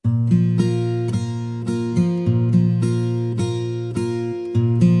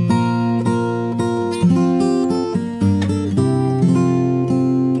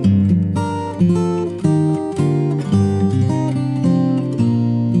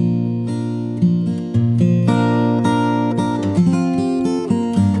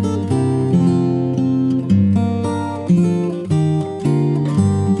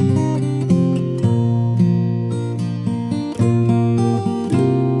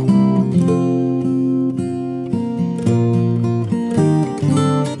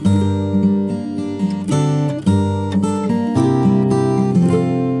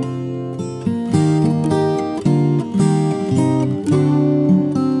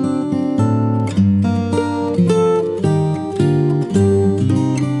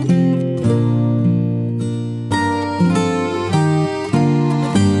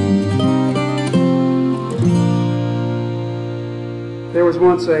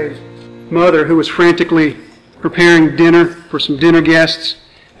once a mother who was frantically preparing dinner for some dinner guests.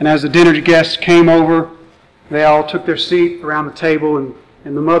 And as the dinner guests came over, they all took their seat around the table, and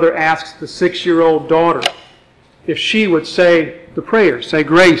the mother asked the 6-year-old daughter if she would say the prayer, say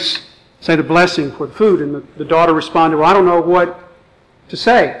grace, say the blessing for the food. And the daughter responded, well, I don't know what to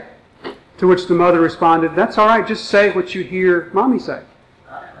say. To which the mother responded, that's all right, just say what you hear Mommy say.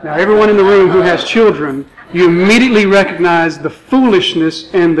 Now, everyone in the room who has children, you immediately recognize the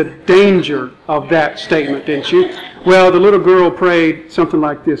foolishness and the danger of that statement, didn't you? Well, the little girl prayed something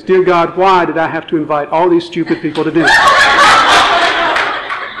like this: Dear God, why did I have to invite all these stupid people to dinner?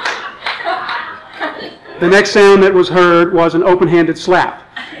 The next sound that was heard was an open-handed slap.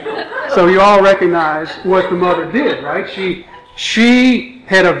 So you all recognize what the mother did, right? She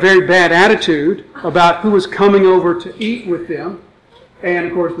had a very bad attitude about who was coming over to eat with them. And,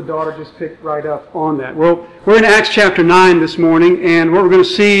 of course, the daughter just picked right up on that. Well, we're in Acts chapter 9 this morning, and what we're going to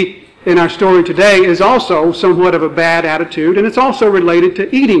see in our story today is also somewhat of a bad attitude, and it's also related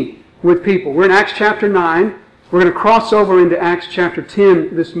to eating with people. We're in Acts chapter 9. We're going to cross over into Acts chapter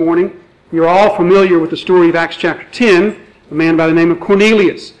 10 this morning. You're all familiar with the story of Acts chapter 10, a man by the name of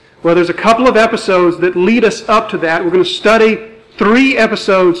Cornelius. Well, there's a couple of episodes that lead us up to that. We're going to study 3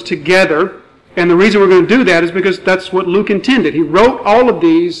 episodes together, and the reason we're going to do that is because that's what Luke intended. He wrote all of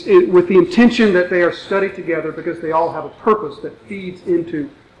these with the intention that they are studied together because they all have a purpose that feeds into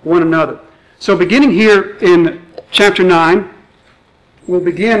one another. So beginning here in chapter 9, we'll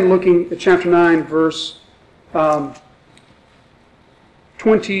begin looking at chapter 9, verse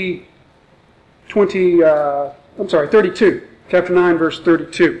 32. Chapter 9, verse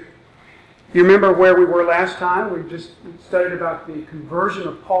 32. You remember where we were last time? We just studied about the conversion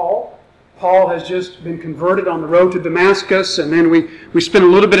of Paul. Paul has just been converted on the road to Damascus, and then we spent a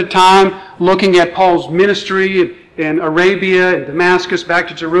little bit of time looking at Paul's ministry in Arabia and Damascus, back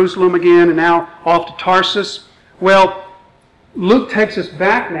to Jerusalem again, and now off to Tarsus. Well, Luke takes us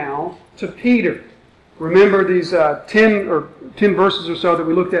back now to Peter. Remember these 10 verses or so that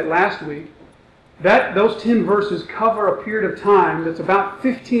we looked at last week? Those 10 verses cover a period of time that's about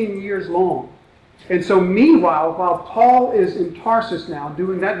 15 years long. And so meanwhile, while Paul is in Tarsus now,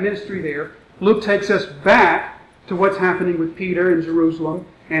 doing that ministry there, Luke takes us back to what's happening with Peter in Jerusalem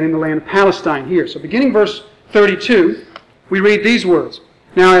and in the land of Palestine here. So beginning verse 32, we read these words.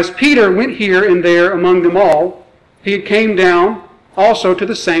 Now as Peter went here and there among them all, he came down also to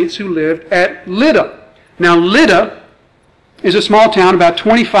the saints who lived at Lydda. Now Lydda is a small town about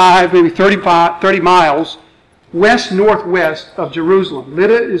 25, maybe 30 miles west-northwest of Jerusalem.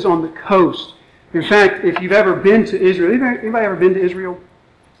 Lydda is on the coast. In fact, if you've ever been to Israel, anybody ever been to Israel?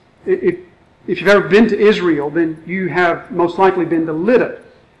 If you've ever been to Israel, then you have most likely been to Lydda,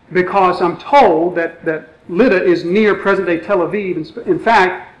 because I'm told that Lydda is near present-day Tel Aviv. In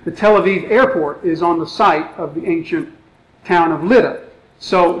fact, the Tel Aviv airport is on the site of the ancient town of Lydda.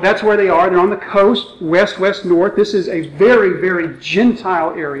 So that's where they are. They're on the coast, west-north. This is a very, very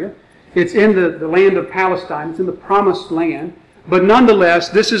Gentile area. It's in the land of Palestine. It's in the Promised Land. But nonetheless,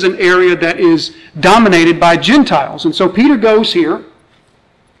 this is an area that is dominated by Gentiles. And so Peter goes here.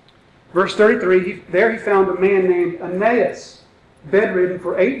 Verse 33, there he found a man named Aeneas, bedridden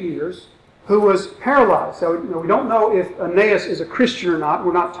for 8 years, who was paralyzed. So we don't know if Aeneas is a Christian or not.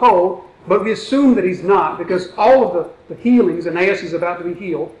 We're not told. But we assume that he's not, because all of the healings, Aeneas is about to be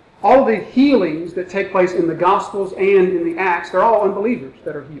healed, all of the healings that take place in the Gospels and in the Acts, they're all unbelievers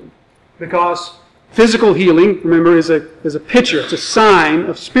that are healed. Because physical healing, remember, is a picture, it's a sign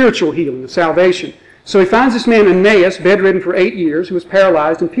of spiritual healing, of salvation. So he finds this man Aeneas, bedridden for 8 years, who was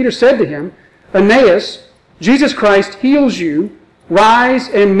paralyzed, and Peter said to him, Aeneas, Jesus Christ heals you, rise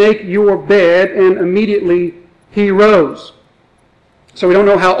and make your bed, and immediately he rose. So we don't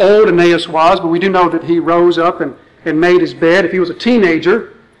know how old Aeneas was, but we do know that he rose up and made his bed. If he was a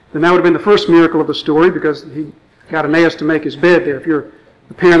teenager, then that would have been the first miracle of the story, because he got Aeneas to make his bed there. If you're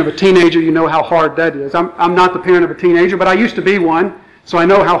the parent of a teenager, you know how hard that is. I'm not the parent of a teenager, but I used to be one, so I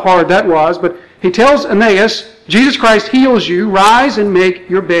know how hard that was. But he tells Aeneas, Jesus Christ heals you, rise and make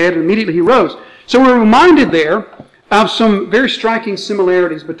your bed, and immediately he rose. So we're reminded there of some very striking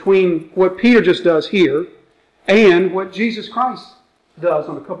similarities between what Peter just does here and what Jesus Christ does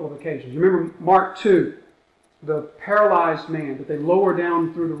on a couple of occasions. You remember Mark 2, the paralyzed man that they lower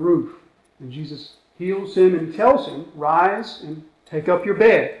down through the roof, and Jesus heals him and tells him, rise and take up your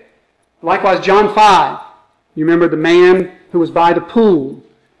bed. Likewise, John 5, you remember the man who was by the pool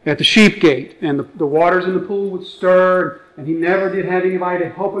at the sheep gate, and the waters in the pool would stir, and he never did have anybody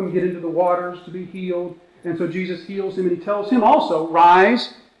to help him get into the waters to be healed. And so Jesus heals him, and he tells him also,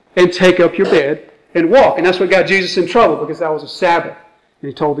 rise and take up your bed and walk. And that's what got Jesus in trouble, because that was a Sabbath. And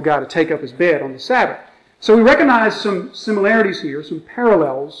he told the guy to take up his bed on the Sabbath. So we recognize some similarities here, some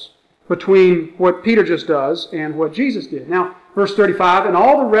parallels between what Peter just does and what Jesus did. Now, verse 35, and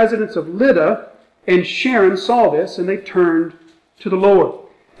all the residents of Lydda and Sharon saw this, and they turned to the Lord.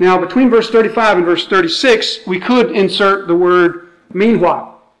 Now, between verse 35 and verse 36, we could insert the word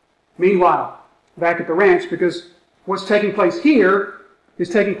meanwhile. Meanwhile, back at the ranch, because what's taking place here is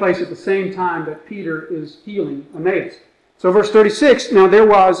taking place at the same time that Peter is healing Aeneas. So verse 36, now there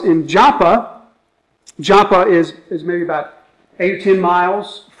was in Joppa, Joppa is maybe about 8 or 10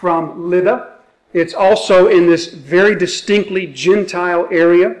 miles from Lydda. It's also in this very distinctly Gentile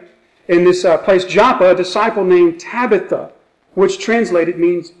area. In this place Joppa, a disciple named Tabitha, which translated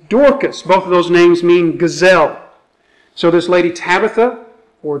means Dorcas. Both of those names mean gazelle. So this lady Tabitha,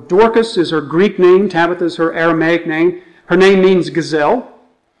 or Dorcas is her Greek name. Tabitha is her Aramaic name. Her name means gazelle.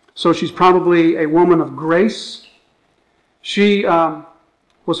 So she's probably a woman of grace. She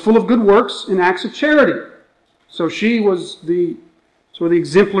was full of good works and acts of charity. So she was the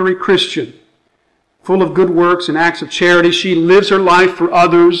exemplary Christian. Full of good works and acts of charity. She lives her life for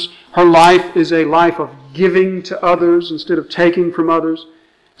others. Her life is a life of giving to others instead of taking from others.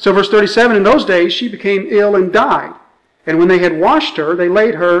 So verse 37, in those days she became ill and died. And when they had washed her, they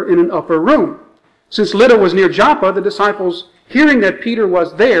laid her in an upper room. Since Lydda was near Joppa, the disciples, hearing that Peter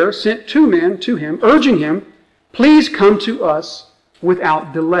was there, sent 2 men to him, urging him, please come to us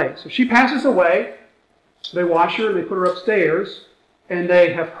without delay. So she passes away. They wash her and they put her upstairs. And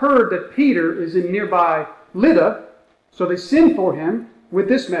they have heard that Peter is in nearby Lydda. So they send for him with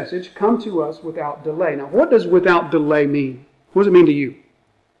this message, come to us without delay. Now, what does without delay mean? What does it mean to you?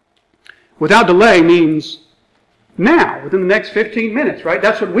 Without delay means now, within the next 15 minutes, right?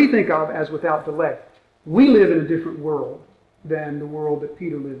 That's what we think of as without delay. We live in a different world than the world that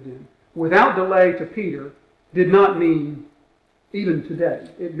Peter lived in. Without delay to Peter did not mean even today.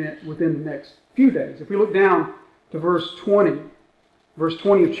 It meant within the next few days. If we look down to verse 20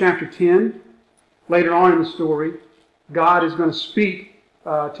 of chapter 10, later on in the story, God is going to speak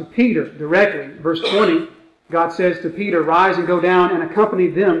to Peter directly. Verse 20, God says to Peter, rise and go down and accompany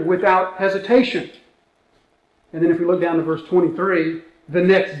them without hesitation. And then if we look down to verse 23, the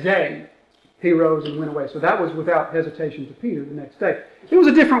next day he rose and went away. So that was without hesitation to Peter the next day. It was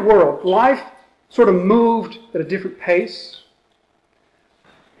a different world. Life sort of moved at a different pace.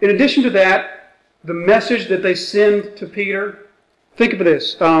 In addition to that, the message that they send to Peter, think of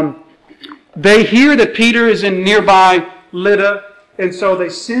this. They hear that Peter is in nearby Lydda, and so they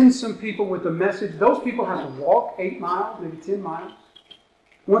send some people with the message. Those people have to walk 8 miles, maybe 10 miles.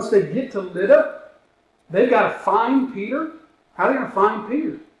 Once they get to Lydda, they've got to find Peter. How are they going to find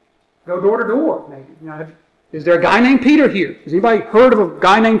Peter? Go door to door, maybe. Is there a guy named Peter here? Has anybody heard of a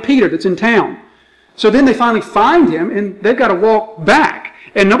guy named Peter that's in town? So then they finally find him, and they've got to walk back.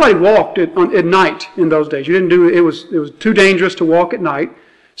 And nobody walked at night in those days. You didn't do it. It was too dangerous to walk at night.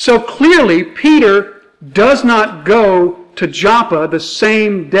 So clearly, Peter does not go to Joppa the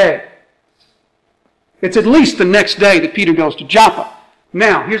same day. It's at least the next day that Peter goes to Joppa.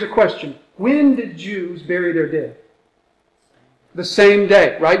 Now, here's a question. When did Jews bury their dead? The same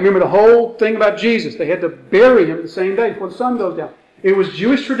day, right? Remember the whole thing about Jesus. They had to bury him the same day before the sun goes down. It was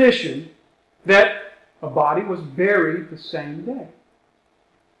Jewish tradition that a body was buried the same day.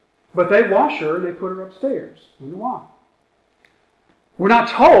 But they wash her and they put her upstairs. I wonder why. We're not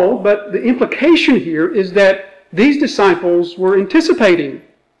told, but the implication here is that these disciples were anticipating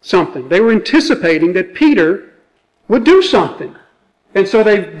something. They were anticipating that Peter would do something. And so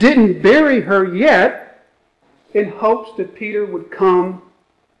they didn't bury her yet in hopes that Peter would come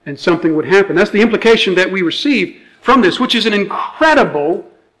and something would happen. That's the implication that we receive from this, which is an incredible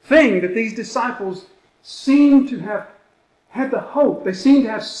thing that these disciples seem to have had the hope. They seem to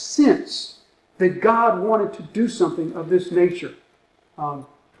have sensed that God wanted to do something of this nature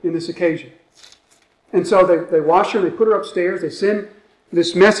in this occasion. And so they wash her and they put her upstairs. They send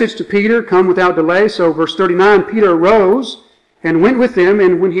this message to Peter, come without delay. So verse 39, Peter arose and went with them,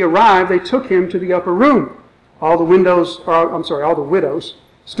 and when he arrived, they took him to the upper room. All the widows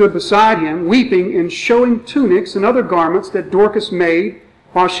stood beside him, weeping and showing tunics and other garments that Dorcas made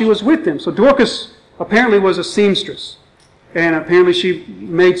while she was with them. So Dorcas apparently was a seamstress. And apparently she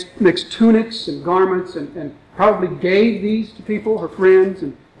makes tunics and garments and probably gave these to people, her friends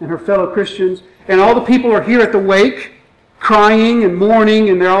and her fellow Christians. And all the people are here at the wake, crying and mourning,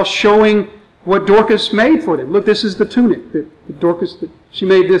 and they're all showing what Dorcas made for them. Look, this is the tunic that Dorcas, she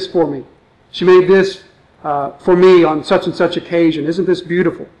made this for me. She made this for me on such and such occasion. Isn't this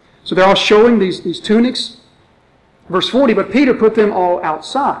beautiful? So they're all showing these tunics. Verse 40, but Peter put them all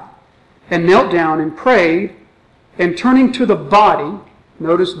outside and knelt down and prayed, and turning to the body,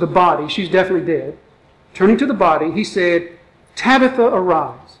 notice the body, she's definitely dead. Turning to the body, he said, Tabitha,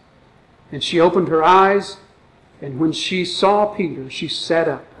 arise. And she opened her eyes, and when she saw Peter, she sat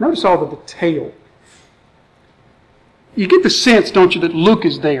up. Notice all the detail. You get the sense, don't you, that Luke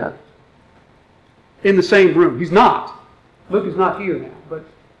is there in the same room. He's not. Luke is not here now. But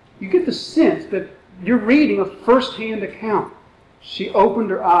you get the sense that you're reading a first-hand account. She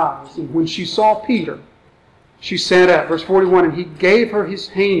opened her eyes, and when she saw Peter, she sat up. Verse 41, and he gave her his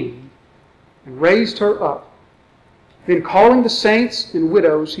hand and raised her up. Then calling the saints and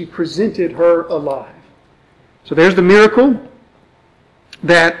widows, he presented her alive. So there's the miracle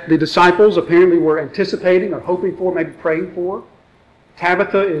that the disciples apparently were anticipating or hoping for, maybe praying for.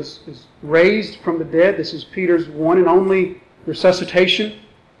 Tabitha is raised from the dead. This is Peter's one and only resuscitation.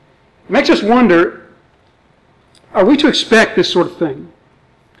 It makes us wonder, are we to expect this sort of thing?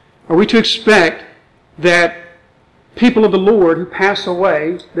 Are we to expect that people of the Lord who pass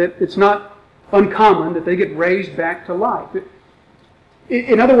away, that it's not uncommon that they get raised back to life?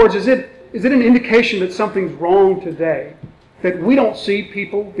 In other words, is it an indication that something's wrong today, that we don't see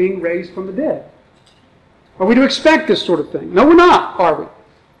people being raised from the dead? Are we to expect this sort of thing? No, we're not, are we?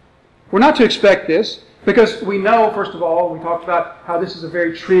 We're not to expect this because we know, first of all, we talked about how this is a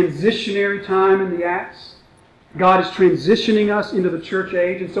very transitionary time in the Acts. God is transitioning us into the church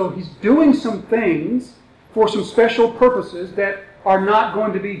age, and so He's doing some things for some special purposes that are not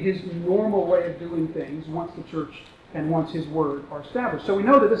going to be His normal way of doing things once the church and once His Word are established. So we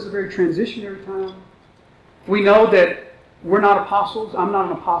know that this is a very transitionary time. We know that we're not apostles. I'm not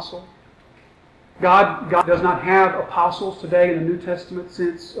an apostle. God does not have apostles today in the New Testament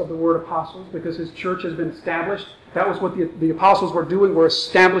sense of the word apostles because His church has been established. That was what the apostles were doing, were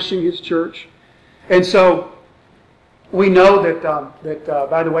establishing His church. And so we know that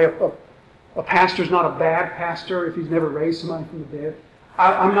by the way, a pastor's not a bad pastor if he's never raised somebody from the dead.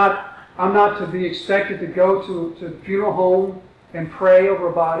 I'm not to be expected to go to the funeral home and pray over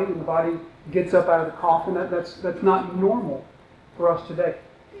a body and the body gets up out of the coffin. That's not normal for us today.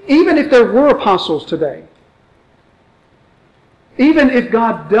 Even if there were apostles today, even if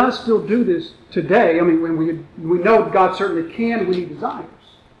God does still do this today, I mean, when we know God certainly can when He desires.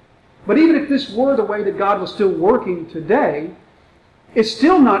 But even if this were the way that God was still working today, it's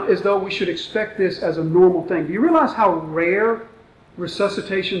still not as though we should expect this as a normal thing. Do you realize how rare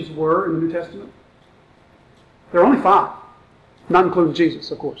resuscitations were in the New Testament? There are only 5. Not including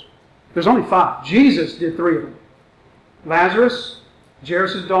Jesus, of course. There's only 5. Jesus did 3 of them. Lazarus,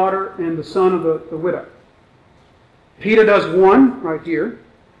 Jairus' daughter, and the son of the widow. Peter does 1 right here,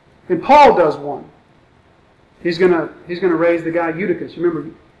 and Paul does 1. He's gonna raise the guy Eutychus. You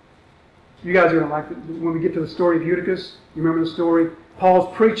remember, you guys are going to like it when we get to the story of Eutychus. You remember the story?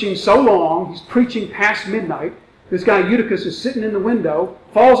 Paul's preaching so long, he's preaching past midnight. This guy Eutychus is sitting in the window,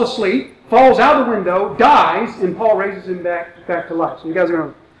 falls asleep, falls out the window, dies, and Paul raises him back to life. So you guys are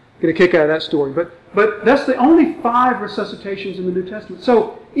going to get a kick out of that story. But that's the only 5 resuscitations in the New Testament.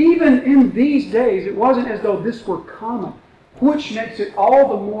 So even in these days, it wasn't as though this were common, which makes it all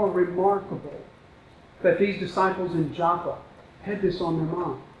the more remarkable that these disciples in Joppa had this on their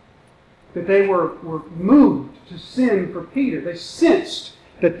mind. That they were moved to send for Peter. They sensed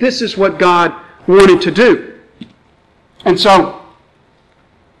that this is what God wanted to do. And so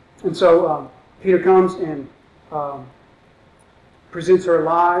Peter comes and presents her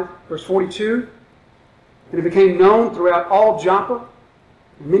alive. Verse 42, and it became known throughout all Joppa,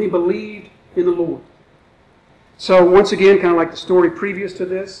 and many believed in the Lord. So once again, kind of like the story previous to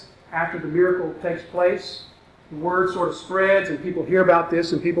this, after the miracle takes place, the word sort of spreads and people hear about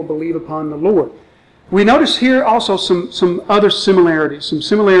this and people believe upon the Lord. We notice here also some other similarities, some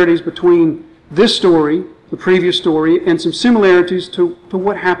similarities between this story, the previous story, and some similarities to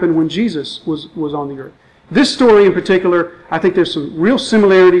what happened when Jesus was on the earth. This story in particular, I think there's some real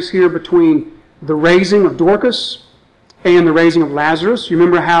similarities here between the raising of Dorcas and the raising of Lazarus. You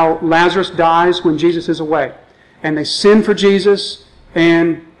remember how Lazarus dies when Jesus is away. And they send for Jesus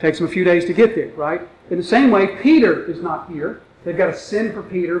and it takes them a few days to get there, right? In the same way, Peter is not here. They've got to send for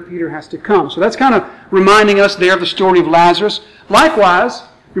Peter. Peter has to come. So that's kind of reminding us there of the story of Lazarus. Likewise,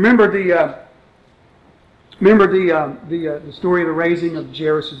 remember the story of the raising of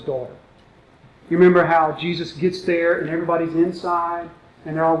Jairus' daughter. You remember how Jesus gets there and everybody's inside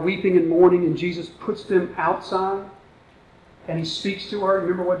and they're all weeping and mourning and Jesus puts them outside and He speaks to her.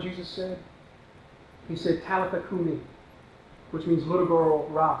 Remember what Jesus said? He said, Talitha Kumi, which means little girl,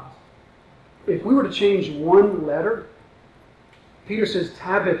 rise. If we were to change one letter, Peter says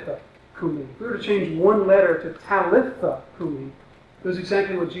Tabitha Kumi. If we were to change one letter to Talitha Kumi, it was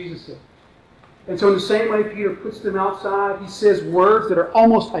exactly what Jesus said. And so in the same way Peter puts them outside, he says words that are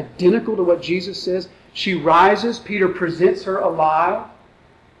almost identical to what Jesus says. She rises. Peter presents her alive.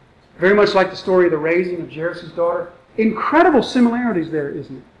 Very much like the story of the raising of Jairus' daughter. Incredible similarities there,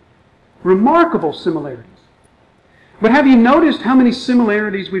 isn't it? Remarkable similarities. But have you noticed how many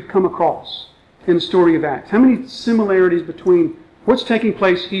similarities we've come across in the story of Acts? How many similarities between what's taking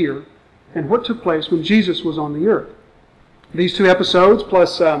place here and what took place when Jesus was on the earth? These two episodes,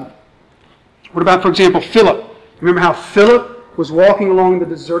 plus, what about, for example, Philip? Remember how Philip was walking along the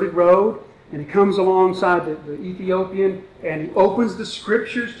deserted road, and he comes alongside the Ethiopian, and he opens the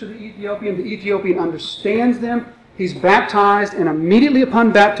Scriptures to the Ethiopian. The Ethiopian understands them. He's baptized, and immediately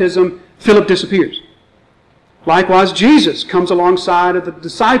upon baptism, Philip disappears. Likewise, Jesus comes alongside of the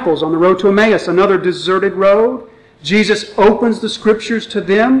disciples on the road to Emmaus, another deserted road. Jesus opens the Scriptures to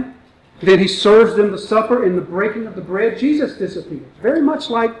them. Then He serves them the supper. In the breaking of the bread, Jesus disappears. Very much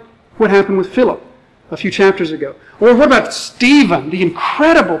like what happened with Philip a few chapters ago. Or what about Stephen? The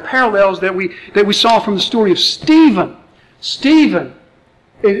incredible parallels that we saw from the story of Stephen. Stephen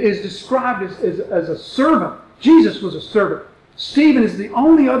is described as a servant. Jesus was a servant. Stephen is the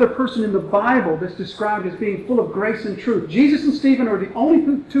only other person in the Bible that's described as being full of grace and truth. Jesus and Stephen are the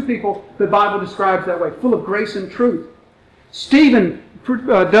only two people the Bible describes that way, full of grace and truth. Stephen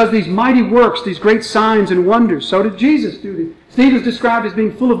does these mighty works, these great signs and wonders. So did Jesus do these. Stephen's described as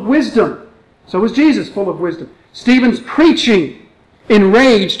being full of wisdom. So was Jesus full of wisdom. Stephen's preaching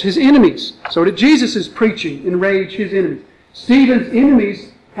enraged his enemies. So did Jesus' preaching enrage his enemies. Stephen's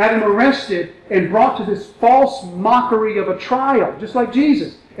enemies had him arrested and brought to this false mockery of a trial, just like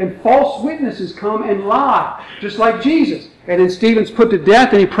Jesus. And false witnesses come and lie, just like Jesus. And then Stephen's put to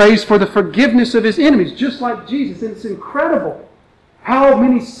death and he prays for the forgiveness of his enemies, just like Jesus. And it's incredible how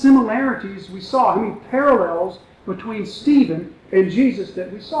many similarities we saw, how many parallels between Stephen and Jesus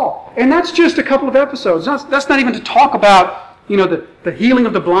that we saw. And that's just a couple of episodes. That's not even to talk about the healing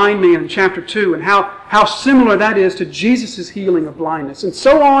of the blind man in chapter 2 and how similar that is to Jesus' healing of blindness. And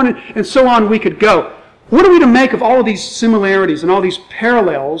so on we could go. What are we to make of all of these similarities and all these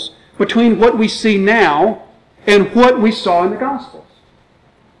parallels between what we see now and what we saw in the Gospels?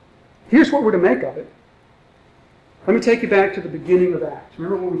 Here's what we're to make of it. Let me take you back to the beginning of Acts.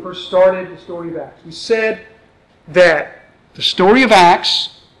 Remember when we first started the story of Acts? We said that the story of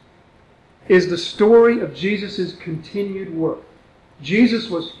Acts is the story of Jesus' continued work. Jesus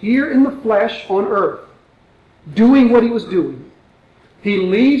was here in the flesh on earth, doing what He was doing. He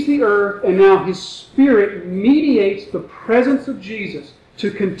leaves the earth, and now His Spirit mediates the presence of Jesus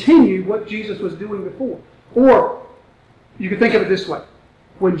to continue what Jesus was doing before. Or, you could think of it this way.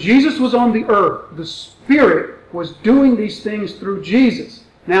 When Jesus was on the earth, the Spirit was doing these things through Jesus.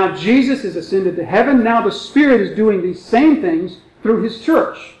 Now Jesus is ascended to heaven. Now the Spirit is doing these same things through His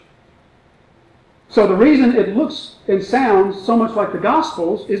church. So the reason it looks and sounds so much like the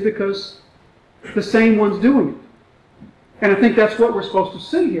Gospels is because the same one's doing it. And I think that's what we're supposed to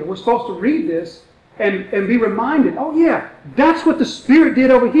see here. We're supposed to read this and be reminded, oh yeah, that's what the Spirit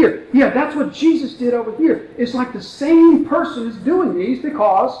did over here. Yeah, that's what Jesus did over here. It's like the same person is doing these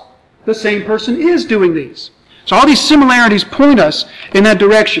because the same person is doing these. So all these similarities point us in that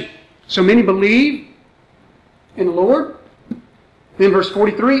direction. So many believe in the Lord. Then verse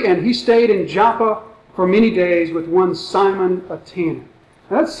 43, and he stayed in Joppa for many days with one Simon a tanner.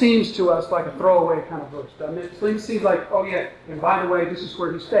 Now that seems to us like a throwaway kind of verse, doesn't it? It seems like, oh yeah, and by the way, this is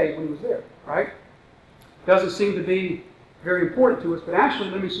where he stayed when he was there, right? Doesn't seem to be very important to us, but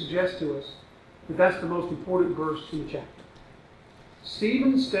actually let me suggest to us that that's the most important verse in the chapter.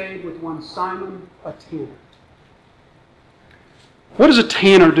 Stephen stayed with one Simon a tanner. What does a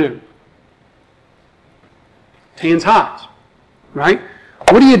tanner do? Tans hides, right?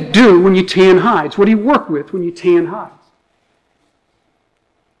 What do you do when you tan hides? What do you work with when you tan hides?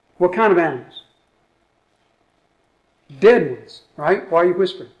 What kind of animals? Dead ones, right? Why are you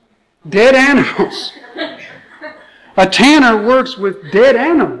whispering? Dead animals. A tanner works with dead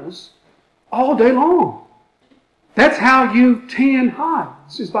animals all day long. That's how you tan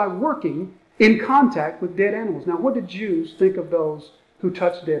hides, is by working in contact with dead animals. Now, what did Jews think of those who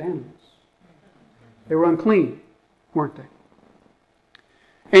touched dead animals? They were unclean, weren't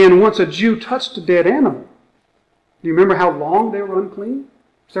they? And once a Jew touched a dead animal, do you remember how long they were unclean?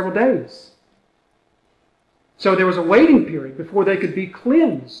 Several days. So there was a waiting period before they could be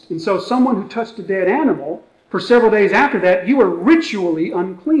cleansed. And so someone who touched a dead animal, for several days after that, you were ritually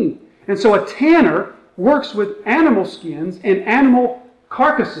unclean. And so a tanner works with animal skins and animal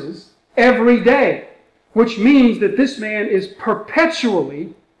carcasses every day, which means that this man is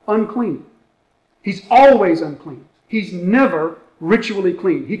perpetually unclean. He's always unclean. He's never ritually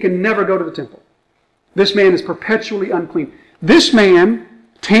clean. He can never go to the temple. This man is perpetually unclean. This man,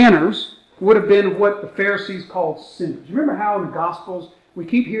 tanners, would have been what the Pharisees called sinners. You remember how in the Gospels we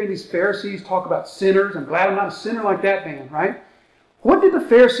keep hearing these Pharisees talk about sinners? I'm glad I'm not a sinner like that man, right? What did the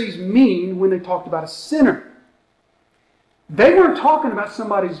Pharisees mean when they talked about a sinner? They weren't talking about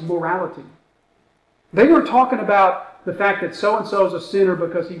somebody's morality. They weren't talking about the fact that so-and-so is a sinner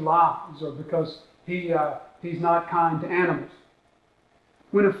because he lies or because he's not kind to animals.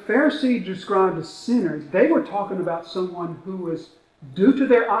 When a Pharisee described as sinners, they were talking about someone who was, due to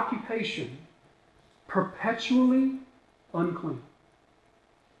their occupation, perpetually unclean.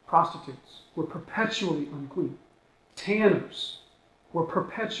 Prostitutes were perpetually unclean. Tanners were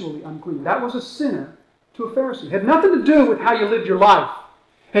perpetually unclean. That was a sinner to a Pharisee. It had nothing to do with how you lived your life.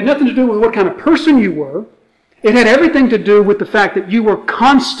 It had nothing to do with what kind of person you were. It had everything to do with the fact that you were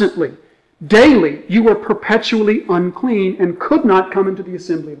constantly, daily, you were perpetually unclean and could not come into the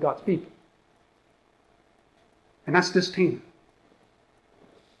assembly of God's people. And that's this tanner.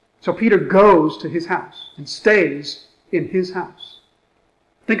 So Peter goes to his house and stays in his house.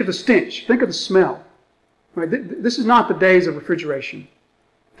 Think of the stench. Think of the smell. Right? This is not the days of refrigeration.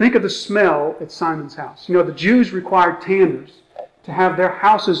 Think of the smell at Simon's house. You know, the Jews required tanners to have their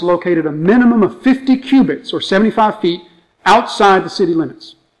houses located a minimum of 50 cubits or 75 feet outside the city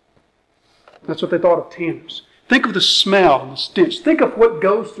limits. That's what they thought of tanners. Think of the smell and the stench. Think of what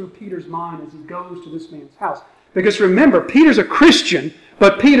goes through Peter's mind as he goes to this man's house. Because remember, Peter's a Christian,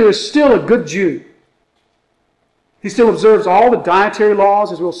 but Peter is still a good Jew. He still observes all the dietary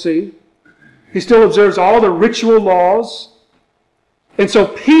laws, as we'll see. He still observes all the ritual laws. And so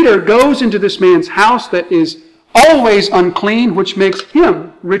Peter goes into this man's house that is always unclean, which makes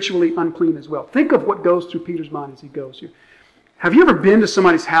him ritually unclean as well. Think of what goes through Peter's mind as he goes here. Have you ever been to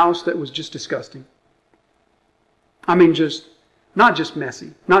somebody's house that was just disgusting? I mean, not just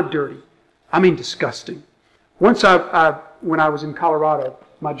messy, not dirty. I mean disgusting. Once when I was in Colorado,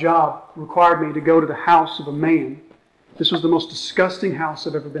 my job required me to go to the house of a man. This was the most disgusting house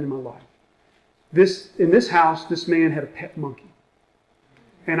I've ever been in my life. In this house, this man had a pet monkey.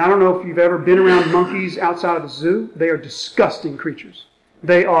 And I don't know if you've ever been around monkeys outside of the zoo. They are disgusting creatures.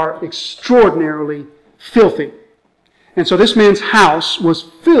 They are extraordinarily filthy. And so this man's house was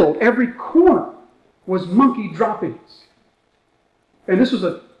filled. Every corner was monkey droppings. And this was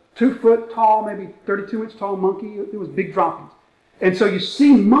a 2-foot tall, maybe 32-inch tall monkey. It was big droppings. And so you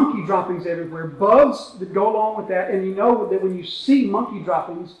see monkey droppings everywhere, bugs that go along with that, and you know that when you see monkey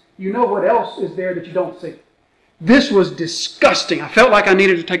droppings, you know what else is there that you don't see. This was disgusting. I felt like I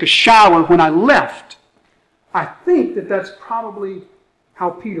needed to take a shower when I left. I think that that's probably how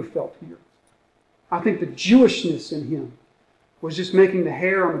Peter felt here. I think the Jewishness in him was just making the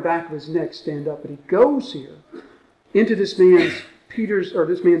hair on the back of his neck stand up. But he goes here into this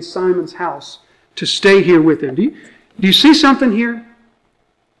man Simon's house to stay here with him. Do you see something here?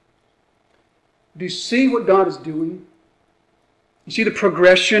 Do you see what God is doing? You see the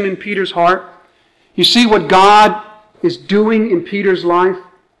progression in Peter's heart? You see what God is doing in Peter's life?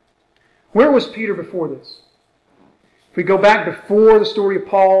 Where was Peter before this? If we go back before the story of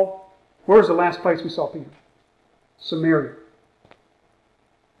Paul, where was the last place we saw Peter? Samaria.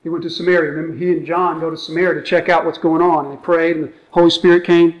 He went to Samaria. Remember, he and John go to Samaria to check out what's going on. And they prayed and the Holy Spirit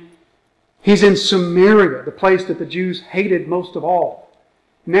came. He's in Samaria, the place that the Jews hated most of all.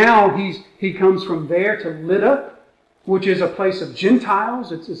 Now he comes from there to Lydda, which is a place of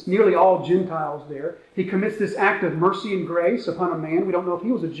Gentiles. It's nearly all Gentiles there. He commits this act of mercy and grace upon a man. We don't know if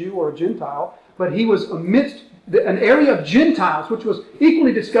he was a Jew or a Gentile, but he was amidst an area of Gentiles, which was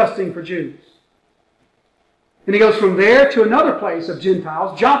equally disgusting for Jews. And he goes from there to another place of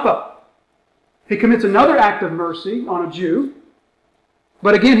Gentiles, Joppa. He commits another act of mercy on a Jew.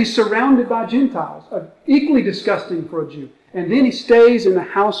 But again, he's surrounded by Gentiles, equally disgusting for a Jew. And then he stays in the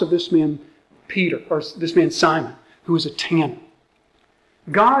house of this man Peter, or this man Simon, who is a tanner.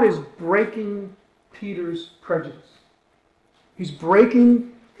 God is breaking Peter's prejudice. He's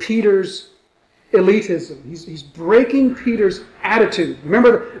breaking Peter's elitism. He's breaking Peter's attitude.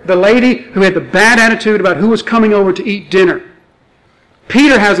 Remember the lady who had the bad attitude about who was coming over to eat dinner?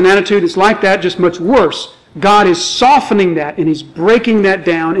 Peter has an attitude that's like that, just much worse. God is softening that, and He's breaking that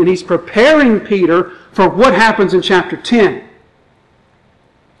down, and He's preparing Peter for what happens in chapter 10.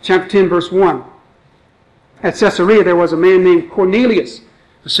 Chapter 10, verse 1. At Caesarea, there was a man named Cornelius,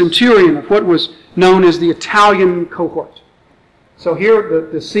 a centurion of what was known as the Italian cohort. So here,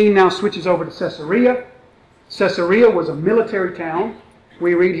 the scene now switches over to Caesarea. Caesarea was a military town.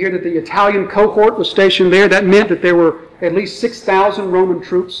 We read here that the Italian cohort was stationed there. That meant that there were at least 6,000 Roman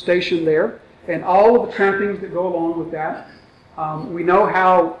troops stationed there, and all of the trappings that go along with that. We know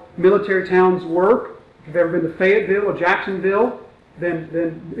how military towns work. If you've ever been to Fayetteville or Jacksonville, then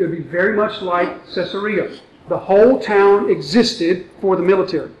it would be very much like Caesarea. The whole town existed for the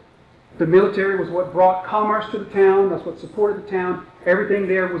military. The military was what brought commerce to the town. That's what supported the town. Everything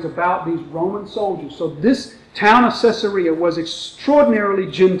there was about these Roman soldiers. So this town of Caesarea was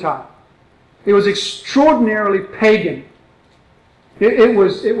extraordinarily Gentile. It was extraordinarily pagan. It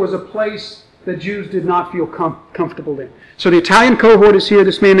was a place that Jews did not feel comfortable in. So the Italian cohort is here.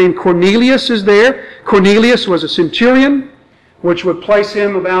 This man named Cornelius is there. Cornelius was a centurion, which would place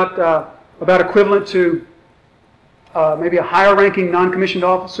him about equivalent to maybe a higher-ranking non-commissioned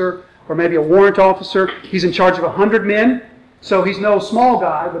officer or maybe a warrant officer. He's in charge of 100 men. So he's no small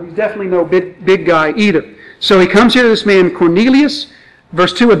guy, but he's definitely no big guy either. So he comes here to this man Cornelius.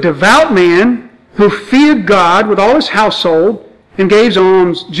 Verse 2, a devout man who feared God with all his household and gave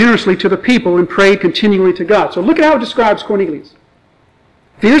alms generously to the people and prayed continually to God. So look at how it describes Cornelius.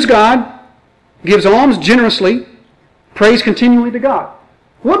 Fears God, gives alms generously, prays continually to God.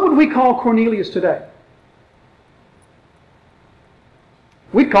 What would we call Cornelius today?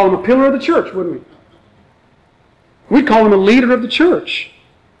 We'd call him a pillar of the church, wouldn't we? We'd call him a leader of the church.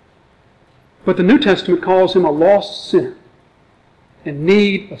 But the New Testament calls him a lost sinner in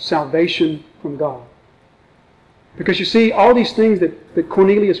need of salvation from God. Because you see, all these things that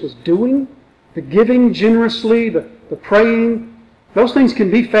Cornelius was doing, the giving generously, the praying, those things can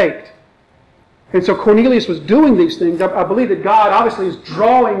be faked. And so Cornelius was doing these things. I believe that God obviously is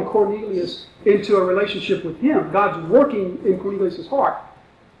drawing Cornelius into a relationship with him. God's working in Cornelius' heart.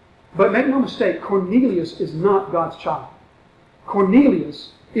 But make no mistake, Cornelius is not God's child. Cornelius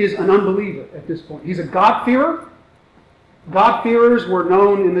is an unbeliever at this point. He's a God-fearer. God-fearers were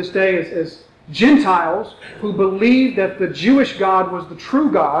known in this day as Gentiles who believed that the Jewish God was the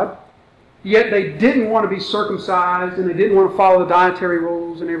true God, yet they didn't want to be circumcised and they didn't want to follow the dietary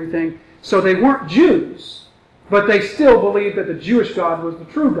rules and everything. So they weren't Jews, but they still believed that the Jewish God was the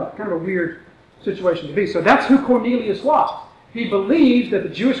true God. Kind of a weird situation to be. So that's who Cornelius was. He believes that the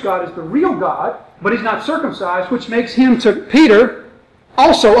Jewish God is the real God, but he's not circumcised, which makes him, to Peter,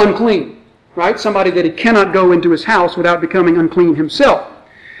 also unclean. Right? Somebody that he cannot go into his house without becoming unclean himself.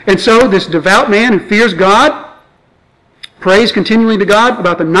 And so this devout man who fears God, prays continually to God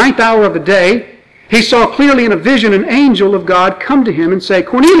about the 9th hour of the day, he saw clearly in a vision an angel of God come to him and say,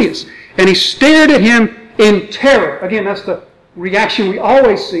 Cornelius. And he stared at him in terror. Again, that's the reaction we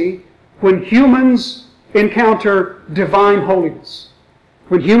always see when humans encounter divine holiness.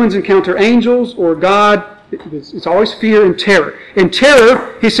 When humans encounter angels or God, it's always fear and terror. In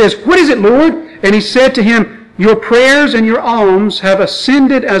terror, he says, what is it, Lord? And he said to him, your prayers and your alms have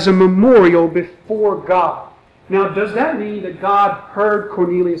ascended as a memorial before God. Now, does that mean that God heard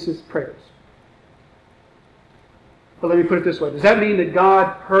Cornelius' prayers? But let me put it this way. Does that mean that God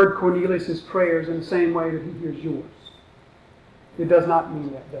heard Cornelius' prayers in the same way that he hears yours? It does not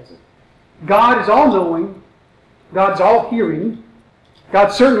mean that, does it? God is all-knowing. God's all-hearing. God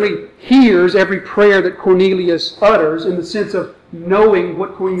certainly hears every prayer that Cornelius utters in the sense of knowing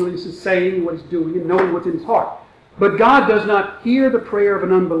what Cornelius is saying, what he's doing, and knowing what's in his heart. But God does not hear the prayer of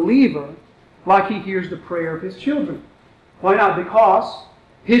an unbeliever like he hears the prayer of his children. Why not? Because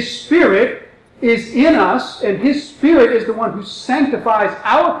his Spirit is in us, and his Spirit is the one who sanctifies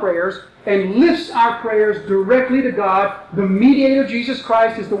our prayers and lifts our prayers directly to God. The mediator, Jesus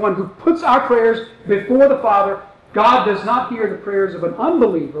Christ, is the one who puts our prayers before the Father. God does not hear the prayers of an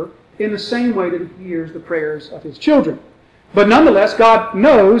unbeliever in the same way that he hears the prayers of his children. But nonetheless, God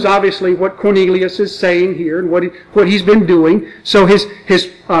knows, obviously, what Cornelius is saying here and what he's been doing. So his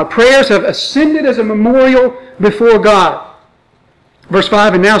prayers have ascended as a memorial before God. Verse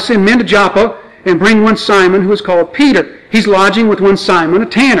 5, and now send men to Joppa and bring one Simon who is called Peter. He's lodging with one Simon, a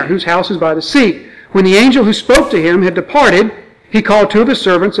tanner, whose house is by the sea. When the angel who spoke to him had departed, he called 2 of his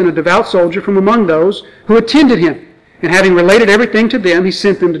servants and a devout soldier from among those who attended him. And having related everything to them, he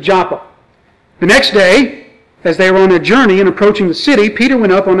sent them to Joppa. The next day, as they were on their journey and approaching the city, Peter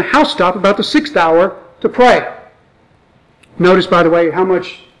went up on the housetop about the 6th hour to pray. Notice, by the way, how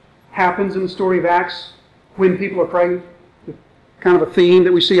much happens in the story of Acts when people are praying. Kind of a theme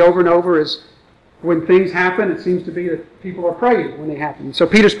that we see over and over is when things happen, it seems to be that people are praying when they happen. So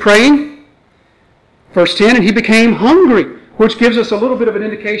Peter's praying. Verse 10, and he became hungry, which gives us a little bit of an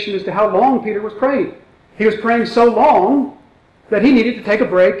indication as to how long Peter was praying. He was praying so long that he needed to take a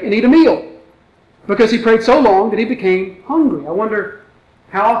break and eat a meal. Because he prayed so long that he became hungry. I wonder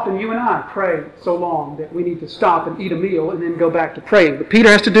how often you and I pray so long that we need to stop and eat a meal and then go back to praying. But Peter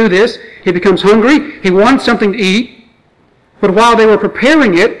has to do this. He becomes hungry. He wants something to eat. But while they were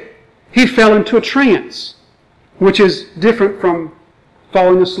preparing it, he fell into a trance, which is different from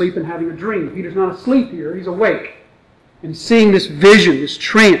falling asleep and having a dream. Peter's not asleep here, he's awake. And he's seeing this vision, this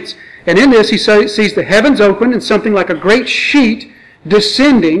trance. And in this he sees the heavens open and something like a great sheet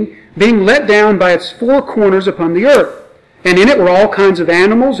descending, being let down by its four corners upon the earth. And in it were all kinds of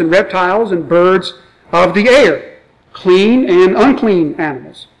animals and reptiles and birds of the air, clean and unclean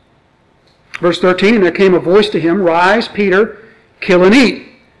animals. Verse 13, and there came a voice to him, Rise, Peter, kill and eat.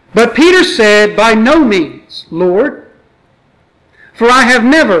 But Peter said, By no means, Lord, for I have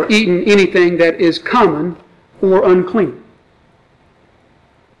never eaten anything that is common or unclean.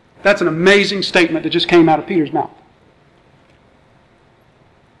 That's an amazing statement that just came out of Peter's mouth.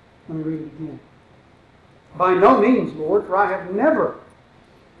 Let me read it again. By no means, Lord, for I have never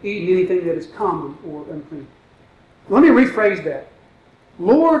eaten anything that is common or unclean. Let me rephrase that.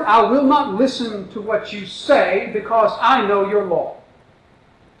 Lord, I will not listen to what you say because I know your law.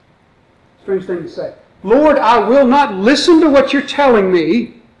 Strange thing to say. Lord, I will not listen to what you're telling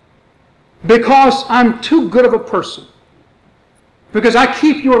me because I'm too good of a person. Because I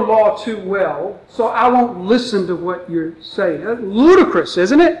keep your law too well, so I won't listen to what you're saying. That's ludicrous,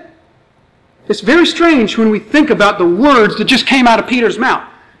 isn't it? It's very strange when we think about the words that just came out of Peter's mouth.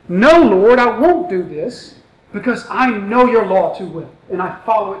 No, Lord, I won't do this because I know your law too well and I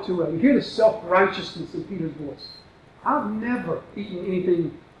follow it too well. You hear the self-righteousness in Peter's voice. I've never eaten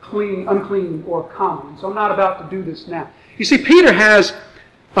anything clean, unclean, or common, so I'm not about to do this now. You see, Peter has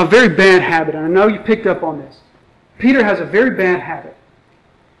a very bad habit, and I know you picked up on this. Peter has a very bad habit.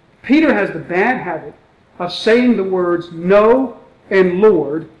 Peter has the bad habit of saying the words no and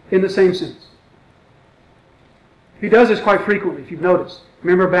Lord in the same sentence. He does this quite frequently, if you've noticed.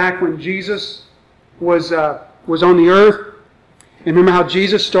 Remember back when Jesus was on the earth? And remember how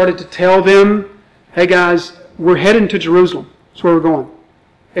Jesus started to tell them, hey guys, we're heading to Jerusalem. That's where we're going.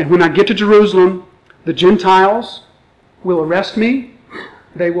 And when I get to Jerusalem, the Gentiles will arrest me.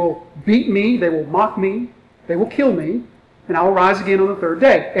 They will beat me. They will mock me. They will kill me. And I will rise again on the third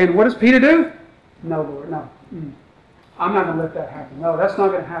day. And what does Peter do? No, Lord, no. I'm not going to let that happen. No, that's not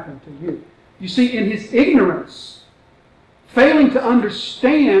going to happen to you. You see, in his ignorance, failing to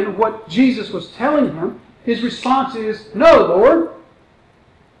understand what Jesus was telling him, his response is, no, Lord.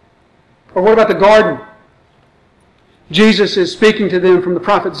 Or what about the garden? Jesus is speaking to them from the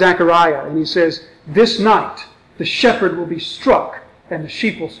prophet Zechariah, and he says, this night the shepherd will be struck and the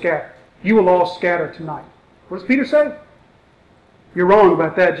sheep will scatter. You will all scatter tonight. What does Peter say? You're wrong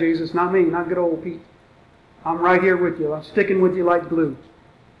about that, Jesus. Not me, not good old Pete. I'm right here with you. I'm sticking with you like glue.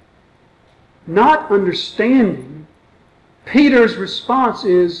 Not understanding, Peter's response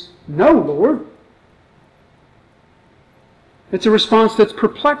is, no, Lord. It's a response that's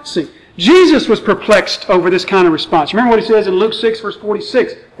perplexing. Jesus was perplexed over this kind of response. Remember what he says in Luke 6, verse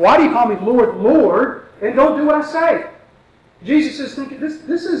 46. Why do you call me Lord, Lord, and don't do what I say? Jesus is thinking,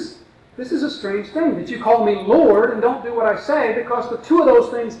 this is a strange thing, that you call me Lord and don't do what I say, because the two of those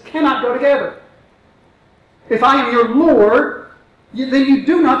things cannot go together. If I am your Lord, then you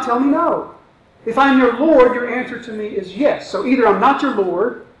do not tell me no. If I am your Lord, your answer to me is yes. So either I'm not your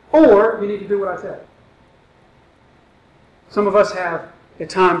Lord, or you need to do what I say. Some of us have, at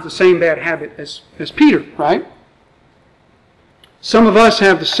times, the same bad habit as Peter, right? Some of us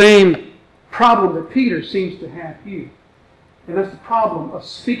have the same problem that Peter seems to have here. And that's the problem of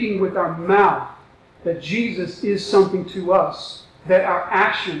speaking with our mouth that Jesus is something to us that our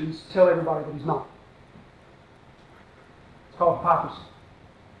actions tell everybody that He's not. It's called hypocrisy.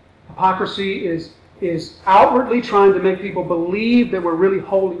 Hypocrisy is outwardly trying to make people believe that we're really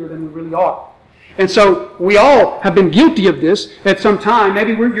holier than we really are. And so we all have been guilty of this at some time.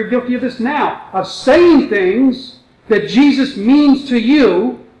 Maybe you're guilty of this now, of saying things that Jesus means to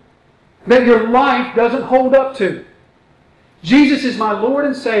you that your life doesn't hold up to. Jesus is my Lord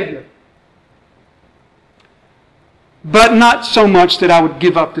and Savior. But not so much that I would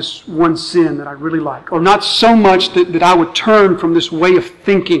give up this one sin that I really like. Or not so much that I would turn from this way of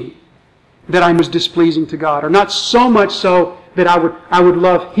thinking that I was displeasing to God. Or not so much so that I would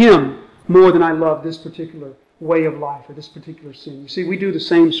love Him more than I love this particular way of life or this particular sin. You see, we do the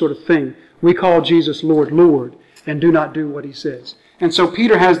same sort of thing. We call Jesus Lord, Lord, and do not do what He says. And so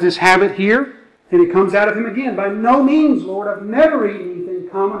Peter has this habit here, and it comes out of him again. By no means, Lord, I've never eaten anything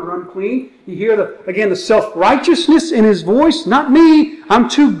common or unclean. You hear, the self-righteousness in his voice. Not me. I'm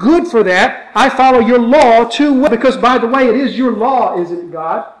too good for that. I follow your law too well. Because, by the way, it is your law, isn't it,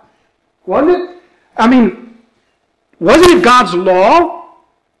 God? Wasn't it? I mean, wasn't it God's law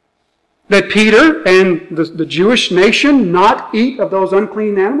that Peter and the Jewish nation not eat of those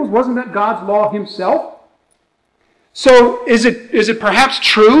unclean animals? Wasn't that God's law Himself? So is it perhaps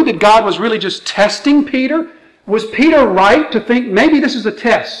true that God was really just testing Peter was Peter right to think maybe this is a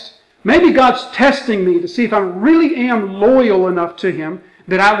test? Maybe God's testing me to see if I really am loyal enough to Him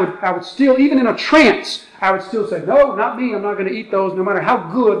that I would still, even in a trance, I would still say, no, not me, I'm not going to eat those no matter how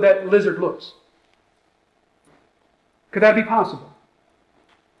good that lizard looks. Could that be possible?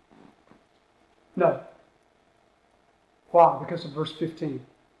 No. Why? Because of verse 15.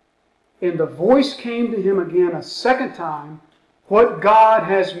 And the voice came to him again a second time, what God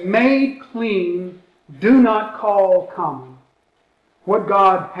has made clean, do not call common. What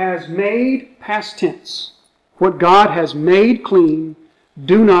God has made, past tense. What God has made clean,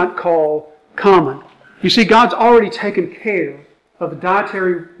 do not call common. You see, God's already taken care of the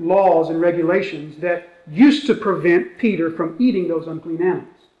dietary laws and regulations that used to prevent Peter from eating those unclean animals.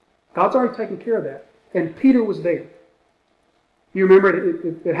 God's already taken care of that. And Peter was there. You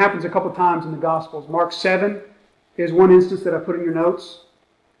remember it happens a couple times in the Gospels. Mark 7 is one instance that I put in your notes.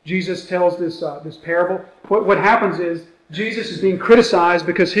 Jesus tells this parable. What happens is Jesus is being criticized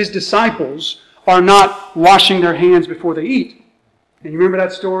because His disciples are not washing their hands before they eat. And you remember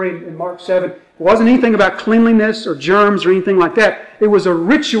that story in Mark 7? It wasn't anything about cleanliness or germs or anything like that. It was a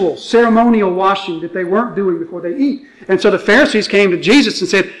ritual, ceremonial washing that they weren't doing before they eat. And so the Pharisees came to Jesus and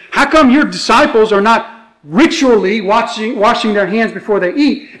said, how come your disciples are not ritually washing their hands before they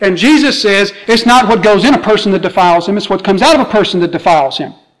eat? And Jesus says, it's not what goes in a person that defiles him, it's what comes out of a person that defiles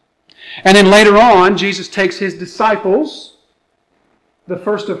him. And then later on, Jesus takes His disciples, the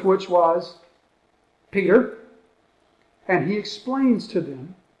first of which was Peter, and He explains to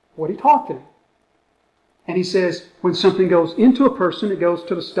them what He taught them. And He says, when something goes into a person, it goes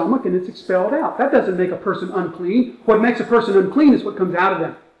to the stomach and it's expelled out. That doesn't make a person unclean. What makes a person unclean is what comes out of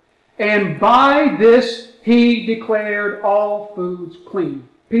them. And by this He declared all foods clean.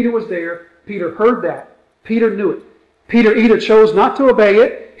 Peter was there. Peter heard that. Peter knew it. Peter either chose not to obey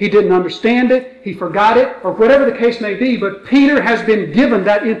it, he didn't understand it, he forgot it, or whatever the case may be, but Peter has been given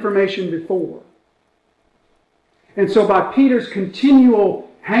that information before. And so by Peter's continual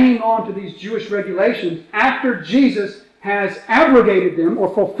hanging on to these Jewish regulations, after Jesus has abrogated them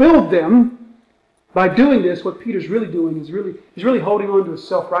or fulfilled them, by doing this, what Peter's really doing is he's really holding on to his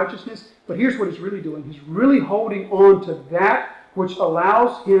self-righteousness. But here's what he's really doing. He's really holding on to that which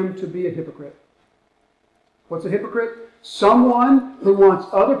allows him to be a hypocrite. What's a hypocrite? Someone who wants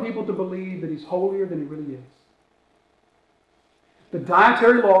other people to believe that he's holier than he really is. The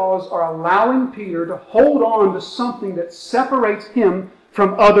dietary laws are allowing Peter to hold on to something that separates him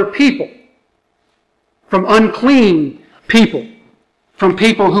from other people, from unclean people, from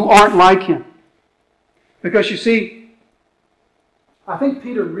people who aren't like him. Because you see, I think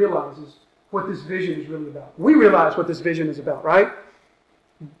Peter realizes what this vision is really about. We realize what this vision is about, right?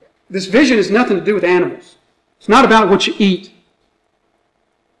 This vision has nothing to do with animals. It's not about what you eat.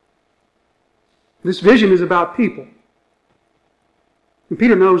 This vision is about people. And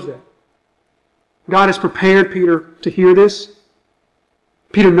Peter knows that. God has prepared Peter to hear this.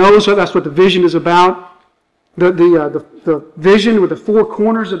 Peter knows that that's what the vision is about. The vision with the four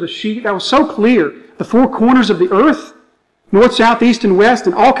corners of the sheet, that was so clear. The four corners of the earth, north, south, east, and west,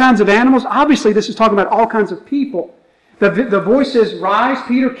 and all kinds of animals. Obviously, this is talking about all kinds of people. The voice says, rise,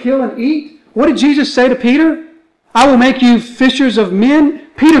 Peter, kill and eat. What did Jesus say to Peter? I will make you fishers of men.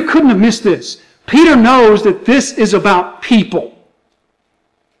 Peter couldn't have missed this. Peter knows that this is about people.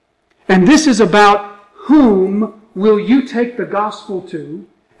 And this is about whom will you take the gospel to,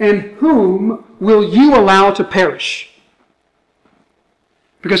 and whom will you allow to perish.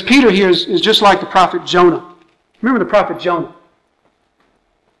 Because Peter here is just like the prophet Jonah. Remember the prophet Jonah?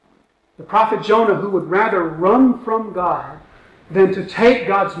 The prophet Jonah, who would rather run from God than to take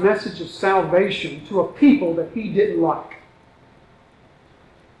God's message of salvation to a people that he didn't like.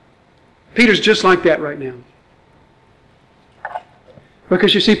 Peter's just like that right now.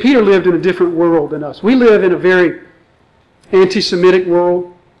 Because you see, Peter lived in a different world than us. We live in a very anti-Semitic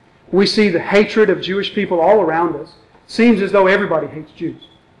world. We see the hatred of Jewish people all around us. It seems as though everybody hates Jews.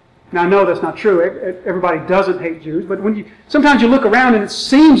 Now, I know that's not true. Everybody doesn't hate Jews. But sometimes you look around and it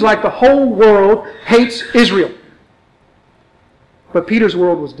seems like the whole world hates Israel. But Peter's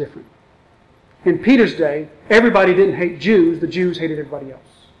world was different. In Peter's day, everybody didn't hate Jews. The Jews hated everybody else.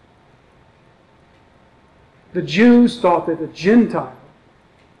 The Jews thought that the Gentile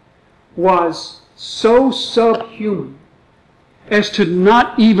was so subhuman as to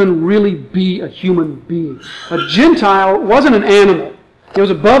not even really be a human being. A Gentile wasn't an animal. It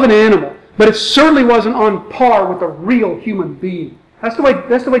was above an animal. But it certainly wasn't on par with a real human being. That's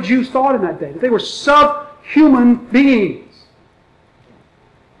the way Jews thought in that day. That they were subhuman beings.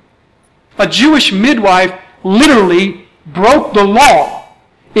 A Jewish midwife literally broke the law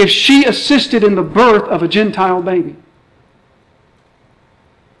if she assisted in the birth of a Gentile baby?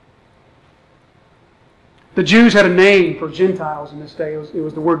 The Jews had a name for Gentiles in this day. It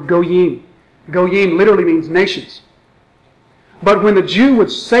was the word Goyim. Goyim literally means nations. But when the Jew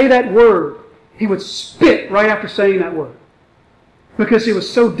would say that word, he would spit right after saying that word. Because it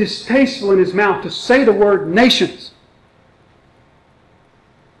was so distasteful in his mouth to say the word nations.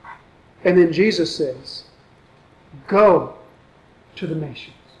 And then Jesus says, go to the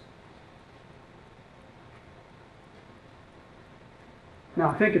nations. Now,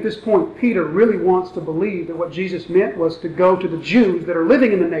 I think at this point, Peter really wants to believe that what Jesus meant was to go to the Jews that are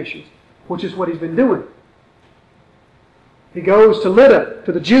living in the nations, which is what he's been doing. He goes to Lydda,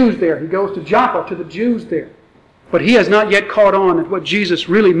 to the Jews there. He goes to Joppa, to the Jews there. But he has not yet caught on that what Jesus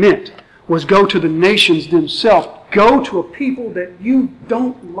really meant was go to the nations themselves. Go to a people that you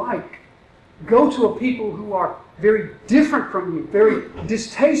don't like. Go to a people who are very different from you, very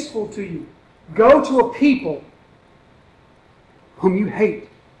distasteful to you. Go to a people whom you hate.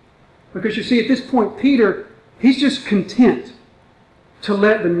 Because you see, at this point, Peter, he's just content to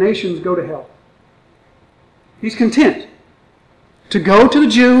let the nations go to hell. He's content to go to the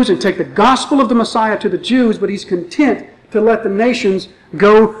Jews and take the gospel of the Messiah to the Jews, but he's content to let the nations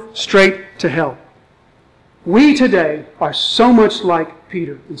go straight to hell. We today are so much like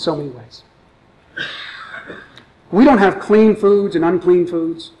Peter in so many ways. We don't have clean foods and unclean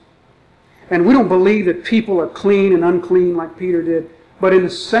foods. And we don't believe that people are clean and unclean like Peter did. But in the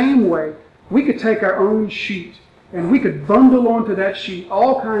same way, we could take our own sheet and we could bundle onto that sheet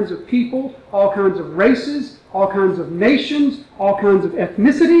all kinds of people, all kinds of races, all kinds of nations, all kinds of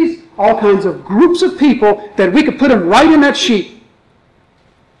ethnicities, all kinds of groups of people that we could put them right in that sheet.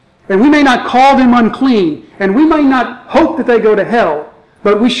 And we may not call them unclean, and we may not hope that they go to hell,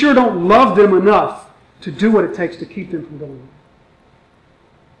 but we sure don't love them enough to do what it takes to keep them from going there.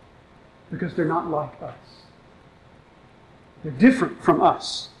 Because they're not like us. They're different from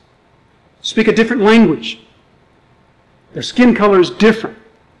us. Speak a different language. Their skin color is different.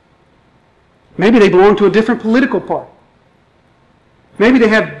 Maybe they belong to a different political party. Maybe they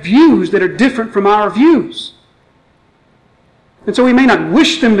have views that are different from our views. And so we may not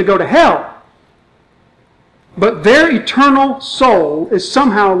wish them to go to hell, but their eternal soul is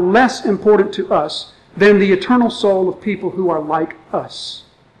somehow less important to us than the eternal soul of people who are like us.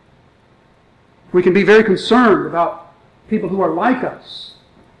 We can be very concerned about people who are like us,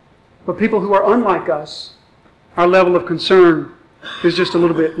 but people who are unlike us, our level of concern is just a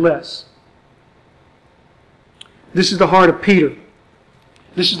little bit less. This is the heart of Peter.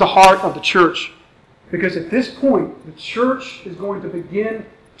 This is the heart of the church. Because at this point, the church is going to begin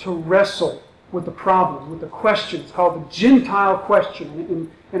to wrestle with the problems, with the questions, called the Gentile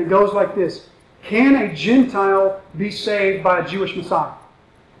question. And it goes like this. Can a Gentile be saved by a Jewish Messiah?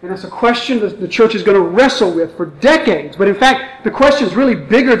 And that's a question that the church is going to wrestle with for decades. But in fact, the question is really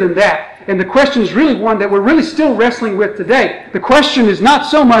bigger than that. And the question is really one that we're really still wrestling with today. The question is not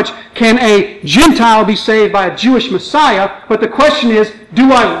so much, can a Gentile be saved by a Jewish Messiah? But the question is,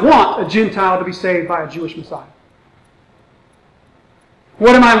 do I want a Gentile to be saved by a Jewish Messiah?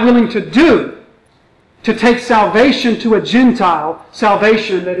 What am I willing to do to take salvation to a Gentile,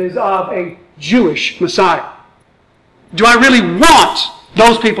 salvation that is of a Jewish Messiah? Do I really want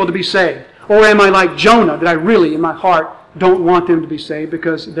those people to be saved? Or am I like Jonah, that I really, in my heart, don't want them to be saved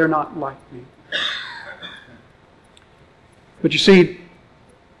because they're not like me? But you see,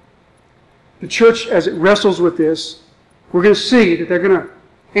 the church, as it wrestles with this, we're going to see that they're going to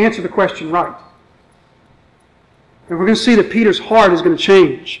answer the question right. And we're going to see that Peter's heart is going to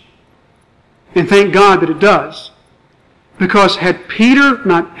change. And thank God that it does. Because had Peter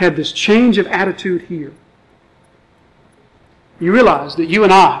not had this change of attitude here, you realize that you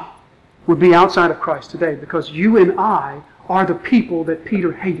and I would be outside of Christ today, because you and I are the people that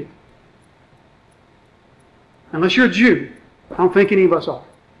Peter hated. Unless you're a Jew, I don't think any of us are.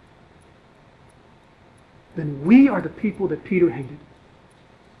 Then we are the people that Peter hated.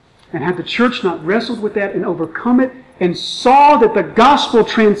 And had the church not wrestled with that and overcome it, and saw that the gospel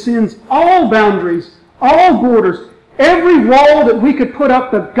transcends all boundaries, all borders, every wall that we could put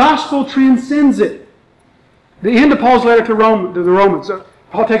up, the gospel transcends it. The end of Paul's letter to the Romans,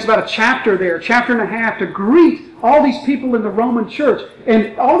 Paul takes about a chapter there, chapter and a half, to greet all these people in the Roman church.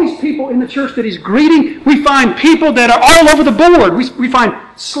 And all these people in the church that he's greeting, we find people that are all over the board. We find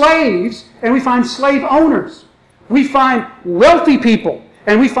slaves and we find slave owners. We find wealthy people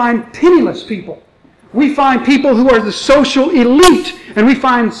and we find penniless people. We find people who are the social elite and we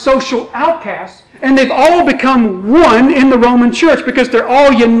find social outcasts. And they've all become one in the Roman church because they're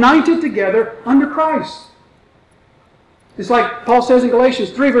all united together under Christ. It's like Paul says in Galatians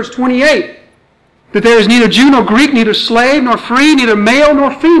 3, verse 28, that there is neither Jew nor Greek, neither slave nor free, neither male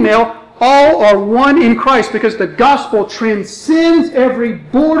nor female. All are one in Christ, because the gospel transcends every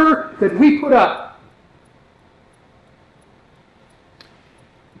border that we put up.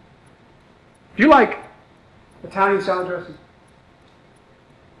 Do you like Italian salad dressing?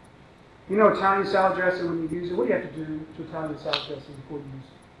 You know Italian salad dressing, when you use it, what do you have to do to Italian salad dressing before you use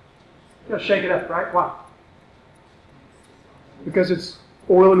it? You got to shake it up, right? Why? Because it's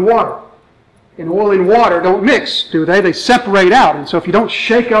oil and water. And oil and water don't mix, do they? They separate out. And so if you don't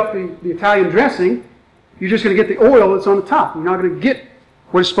shake up the Italian dressing, you're just going to get the oil that's on the top. You're not going to get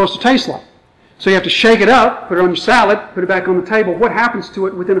what it's supposed to taste like. So you have to shake it up, put it on your salad, put it back on the table. What happens to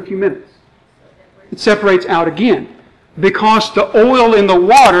it within a few minutes? It separates out again. Because the oil and the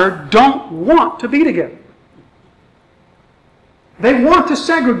water don't want to be together. They want to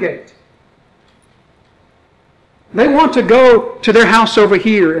segregate. They want to go to their house over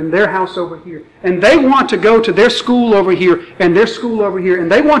here and their house over here. And they want to go to their school over here and their school over here. And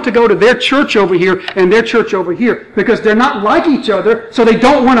they want to go to their church over here and their church over here. Because they're not like each other, so they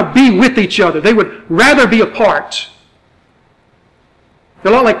don't want to be with each other. They would rather be apart.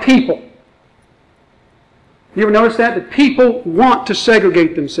 They're a lot like people. You ever notice that? That people want to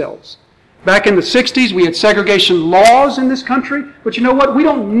segregate themselves. Back in the 60s, we had segregation laws in this country. But you know what? We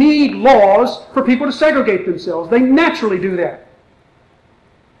don't need laws for people to segregate themselves. They naturally do that.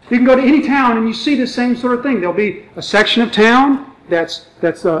 You can go to any town and you see the same sort of thing. There'll be a section of town that's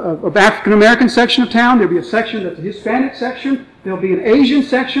an African-American section of town. There'll be a section that's a Hispanic section. There'll be an Asian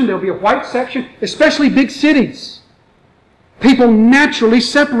section. There'll be a white section. Especially big cities. People naturally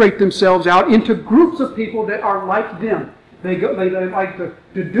separate themselves out into groups of people that are like them. They like to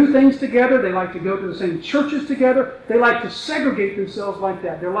do things together. They like to go to the same churches together. They like to segregate themselves like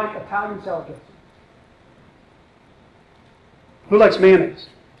that. They're like Italian salad dressing. Who likes mayonnaise?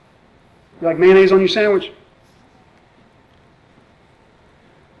 You like mayonnaise on your sandwich?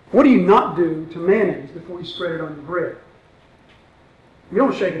 What do you not do to mayonnaise before you spread it on your bread? You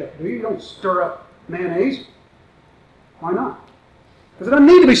don't shake it up, do you? You don't stir up mayonnaise. Why not? Because it doesn't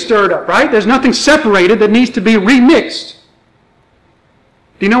need to be stirred up, right? There's nothing separated that needs to be remixed.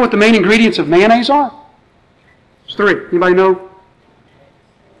 Do you know what the main ingredients of mayonnaise are? There's three. Anybody know?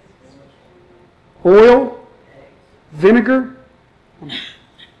 Oil, vinegar. I'm going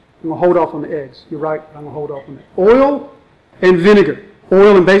to hold off on the eggs. You're right. I'm going to hold off on that. Oil and vinegar.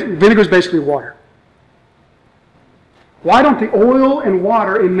 Oil and vinegar is basically water. Why don't the oil and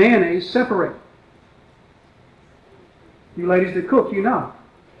water in mayonnaise separate? You ladies that cook, you know.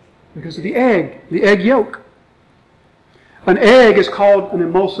 Because of the egg yolk. An egg is called an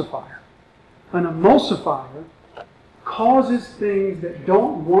emulsifier. An emulsifier causes things that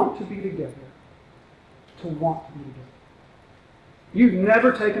don't want to be together to want to be together. You've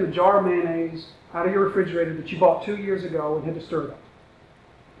never taken a jar of mayonnaise out of your refrigerator that you bought 2 years ago and had to stir it up.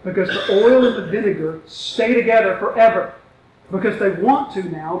 Because the oil and the vinegar stay together forever. Because they want to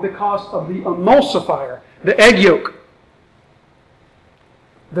now because of the emulsifier, the egg yolk.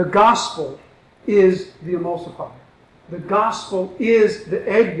 The gospel is the emulsifier. The gospel is the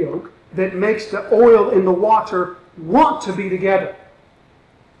egg yolk that makes the oil and the water want to be together.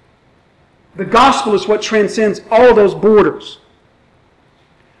 The gospel is what transcends all those borders.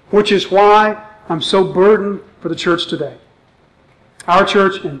 Which is why I'm so burdened for the church today. Our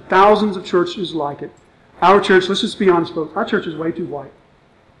church and thousands of churches like it. Our church, let's just be honest folks, our church is way too white.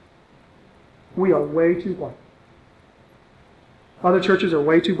 We are way too white. Other churches are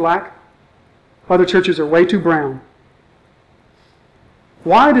way too black. Other churches are way too brown.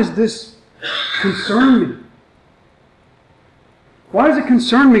 Why does this concern me? Why does it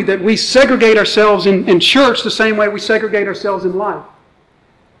concern me that we segregate ourselves in church the same way we segregate ourselves in life?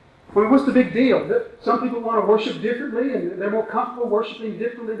 I mean, what's the big deal? Some people want to worship differently and they're more comfortable worshiping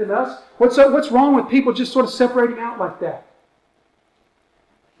differently than us. What's wrong with people just sort of separating out like that?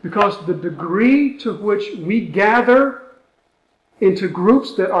 Because the degree to which we gather into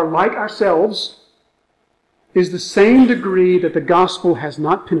groups that are like ourselves is the same degree that the gospel has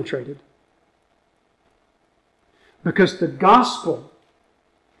not penetrated. Because the gospel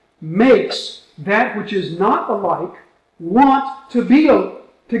makes that which is not alike want to be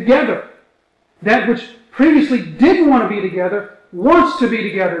together. That which previously didn't want to be together wants to be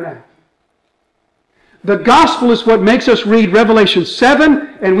together now. The gospel is what makes us read Revelation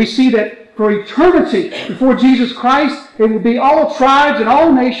 7, and we see that for eternity, before Jesus Christ, it will be all tribes and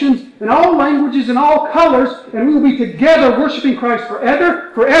all nations and all languages and all colors, and we will be together worshiping Christ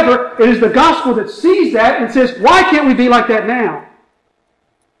forever, forever. It is the gospel that sees that and says, why can't we be like that now?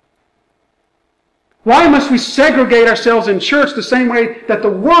 Why must we segregate ourselves in church the same way that the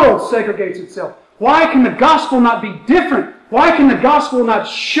world segregates itself? Why can the gospel not be different? Why can the gospel not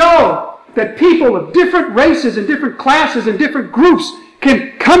show that people of different races and different classes and different groups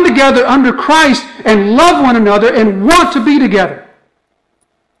can come together under Christ and love one another and want to be together?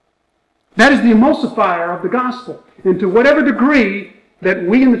 That is the emulsifier of the gospel. And to whatever degree that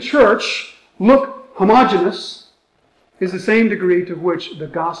we in the church look homogeneous is the same degree to which the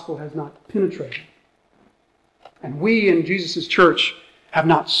gospel has not penetrated. And we in Jesus' church have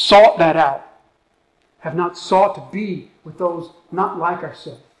not sought that out, have not sought to be with those not like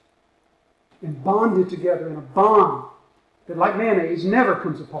ourselves, and bonded together in a bond that, like mayonnaise, never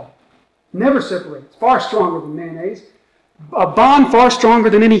comes apart, never separates, far stronger than mayonnaise, a bond far stronger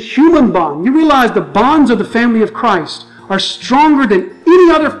than any human bond. You realize the bonds of the family of Christ are stronger than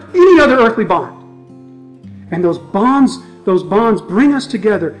any other earthly bond. And those bonds bring us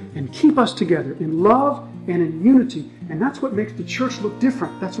together and keep us together in love and in unity. And that's what makes the church look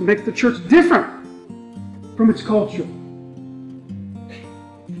different. That's what makes the church different from its culture.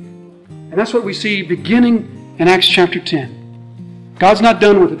 And that's what we see beginning in Acts chapter 10. God's not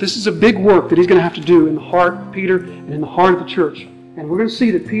done with it. This is a big work that He's going to have to do in the heart of Peter and in the heart of the church. And we're going to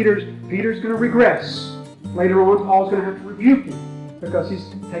see that Peter's going to regress. Later on, Paul's going to have to rebuke him because he's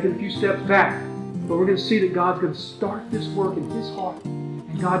taken a few steps back. But we're going to see that God's going to start this work in his heart.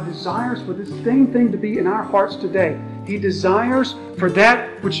 And God desires for this same thing to be in our hearts today. He desires for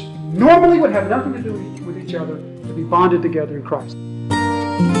that which normally would have nothing to do with each other to be bonded together in Christ.